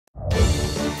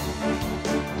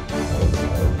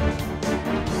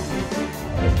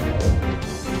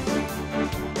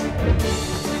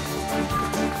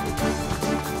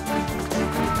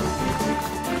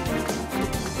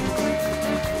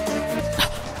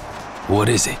What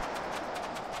is it?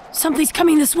 Something's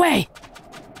coming this way.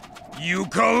 You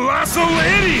colossal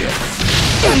idiot!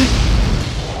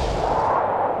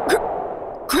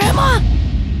 Grandma?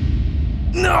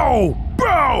 No!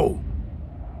 Bro!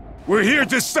 We're here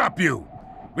to stop you.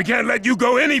 We can't let you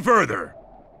go any further.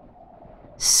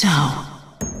 So,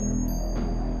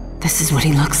 this is what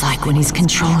he looks like when he's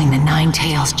controlling the Nine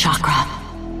Tails chakra.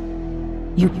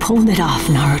 You pulled it off,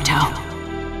 Naruto.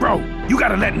 Bro, you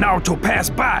gotta let Naruto pass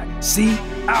by. See?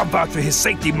 I'll vouch for his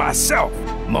safety myself,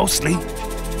 mostly.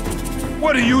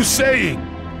 What are you saying?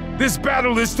 This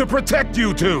battle is to protect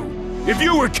you two. If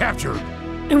you were captured...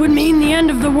 It would mean the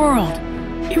end of the world.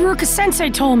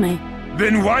 Iruka-sensei told me.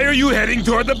 Then why are you heading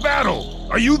toward the battle?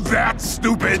 Are you that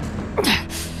stupid?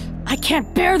 I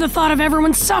can't bear the thought of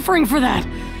everyone suffering for that.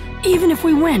 Even if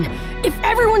we win, if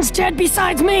everyone's dead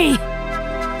besides me,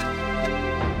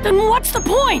 then what's the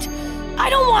point? I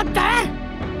don't want that!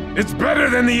 It's better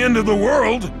than the end of the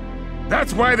world.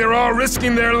 That's why they're all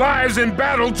risking their lives in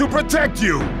battle to protect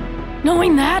you.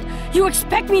 Knowing that, you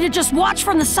expect me to just watch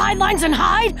from the sidelines and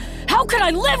hide? How could I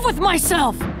live with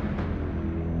myself?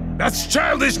 That's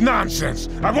childish nonsense.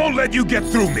 I won't let you get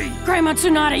through me. Grandma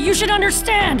Tsunade, you should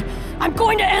understand. I'm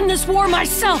going to end this war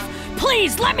myself.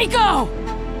 Please, let me go!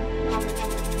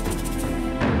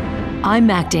 I'm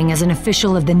acting as an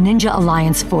official of the Ninja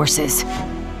Alliance forces,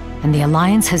 and the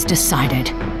Alliance has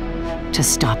decided to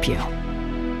stop you.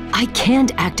 I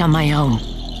can't act on my own,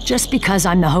 just because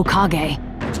I'm the Hokage.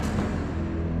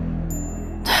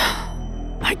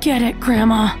 I get it,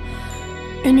 Grandma.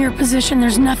 In your position,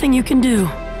 there's nothing you can do.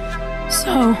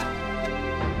 So...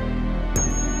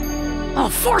 I'll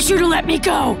force you to let me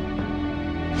go!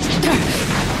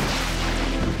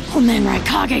 Oh man,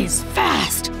 Raikage is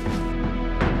fast!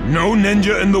 No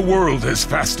ninja in the world is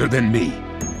faster than me.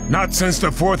 Not since the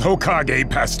 4th Hokage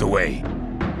passed away.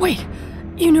 Wait,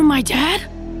 you knew my dad?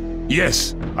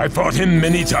 Yes, I fought him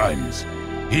many times.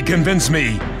 He convinced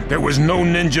me there was no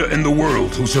ninja in the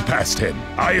world who surpassed him.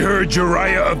 I heard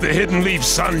Jiraiya of the Hidden Leaf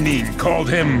Sannin called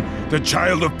him the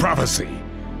Child of Prophecy,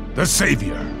 the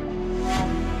Savior.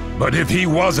 But if he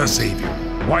was a savior,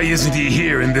 why isn't he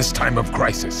here in this time of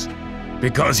crisis?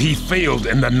 Because he failed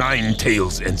in the Nine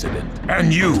Tails incident.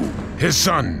 And you, his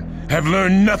son, have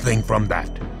learned nothing from that.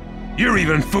 You're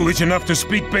even foolish enough to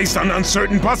speak based on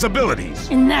uncertain possibilities.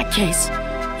 In that case,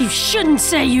 you shouldn't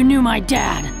say you knew my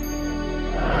dad.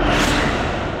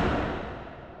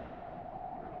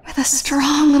 With a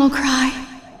strong little cry,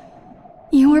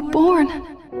 you were born.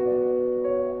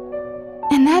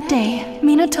 And that day,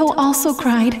 Minato also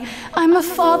cried, "I'm a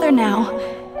father now."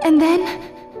 And then...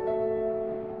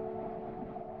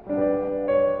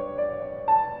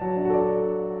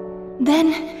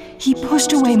 he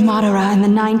pushed away Madara and the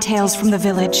Nine Tails from the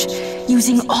village,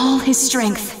 using all his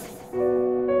strength.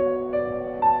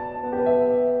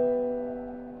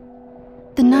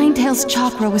 The Nine Tails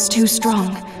chakra was too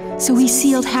strong, so he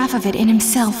sealed half of it in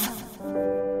himself.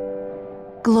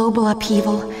 Global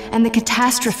upheaval and the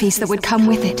catastrophes that would come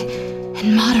with it,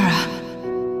 and Madara.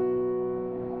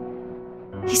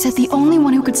 He said the only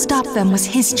one who could stop them was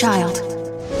his child.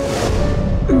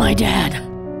 My dad.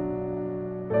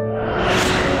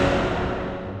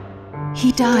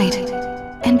 He died,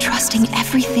 entrusting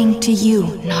everything to you,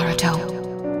 Naruto.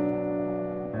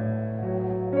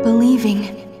 Believing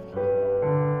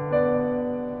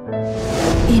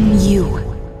in you.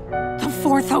 The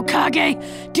 4th Hokage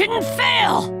didn't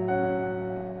fail!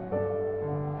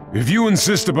 If you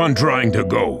insist upon trying to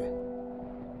go,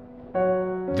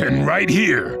 then right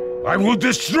here, I will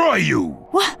destroy you!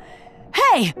 What?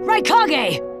 Hey,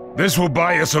 Raikage! This will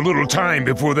buy us a little time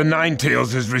before the Nine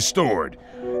Tails is restored.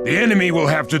 The enemy will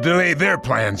have to delay their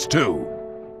plans too.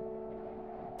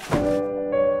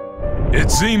 It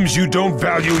seems you don't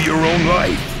value your own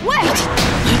life. Wait!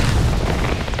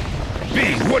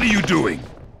 B, what are you doing?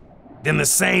 Then the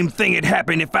same thing had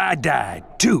happened if I died,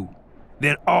 too.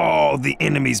 Then all the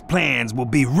enemy's plans will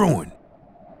be ruined.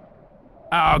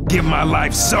 I'll give my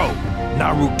life so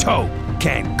Naruto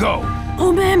can't go.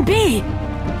 Oh man, B!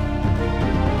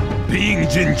 Being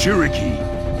Jinchuriki,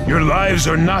 your lives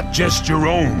are not just your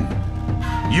own.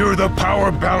 You're the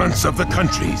power balance of the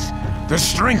countries, the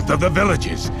strength of the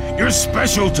villages. You're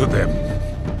special to them.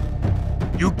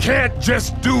 You can't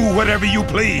just do whatever you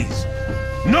please.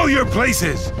 Know your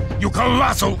places, you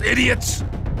colossal idiots!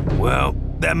 Well,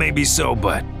 that may be so,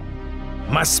 but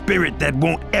my spirit that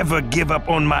won't ever give up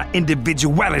on my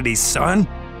individuality, son.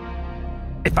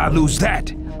 If I lose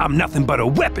that, I'm nothing but a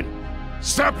weapon.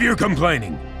 Stop your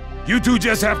complaining. You two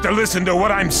just have to listen to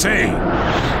what I'm saying.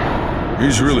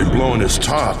 He's really blowing his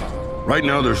top. Right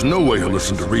now, there's no way he'll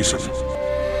listen to reason.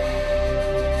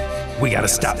 We gotta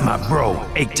stop my bro.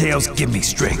 Eight Tails, give me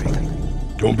strength.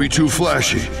 Don't be too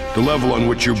flashy. The level on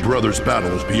which your brothers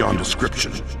battle is beyond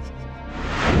description.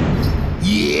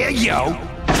 Yeah, yo!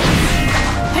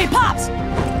 Hey, Pops!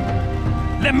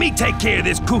 Let me take care of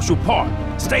this crucial part.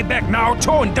 Stay back,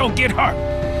 Naruto, and don't get hurt.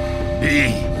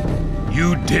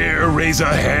 You dare raise a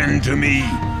hand to me?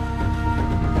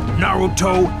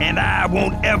 Naruto and I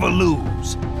won't ever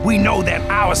lose. We know that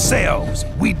ourselves.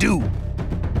 We do.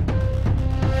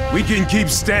 We can keep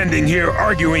standing here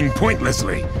arguing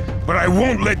pointlessly, but I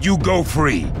won't let you go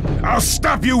free. I'll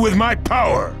stop you with my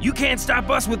power. You can't stop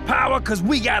us with power because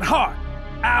we got heart.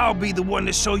 I'll be the one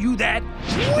to show you that.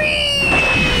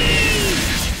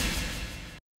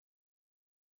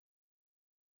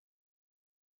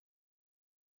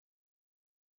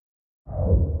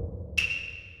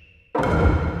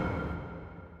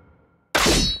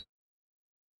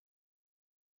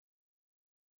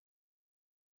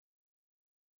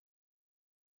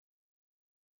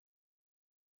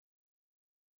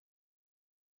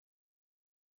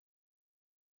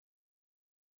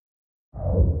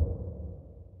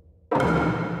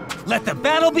 Let the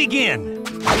battle begin!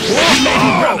 You may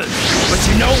be brothers, but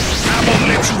you know, I won't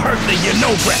let you hurt the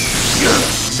you-know brat.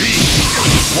 B,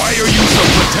 why are you so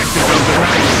protective of the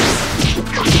knife?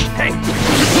 Hey!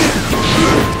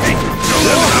 Hey!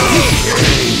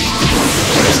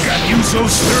 What's got you so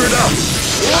stirred up?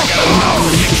 I got a lot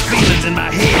of mixed feelings in my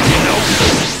head, you know?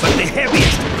 But the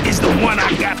heaviest is the one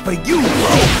I got for you,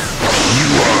 bro! You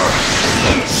are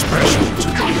special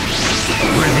to me.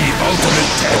 We're the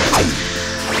ultimate tag team.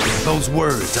 Those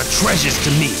words are treasures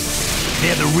to me.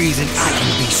 They're the reason I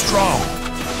can be strong.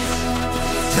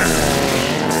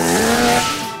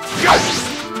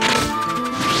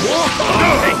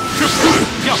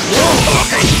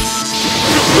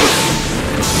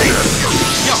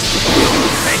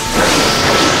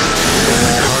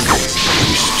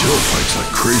 He still fights like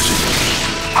crazy.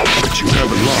 But you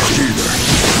haven't lost either.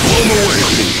 Blow him away,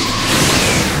 Pete.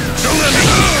 Don't let me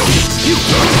go! You!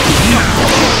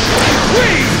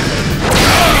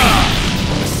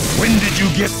 When did you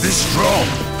get this strong?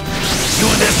 You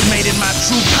underestimated my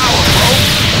true power, bro.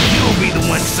 You'll be the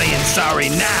one saying sorry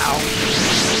now.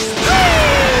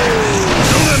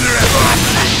 Don't underestimate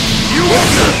me. You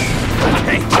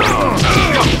Hey!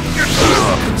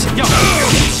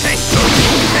 Hey!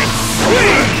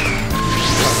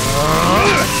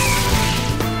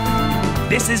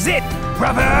 This is it,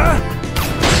 brother!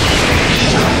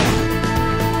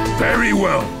 Very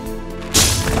well.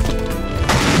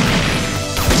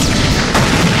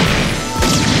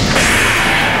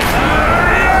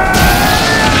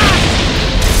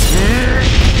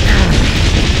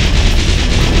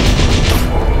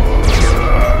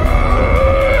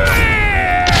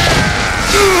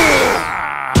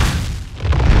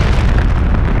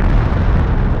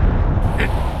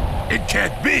 It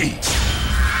can't be.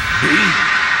 B,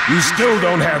 you still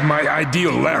don't have my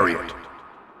ideal lariat.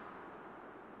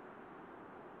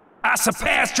 I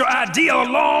surpassed your ideal a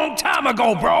long time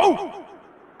ago, bro!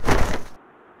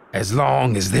 As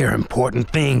long as there are important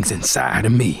things inside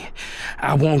of me,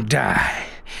 I won't die.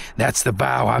 That's the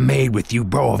vow I made with you,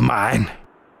 bro of mine.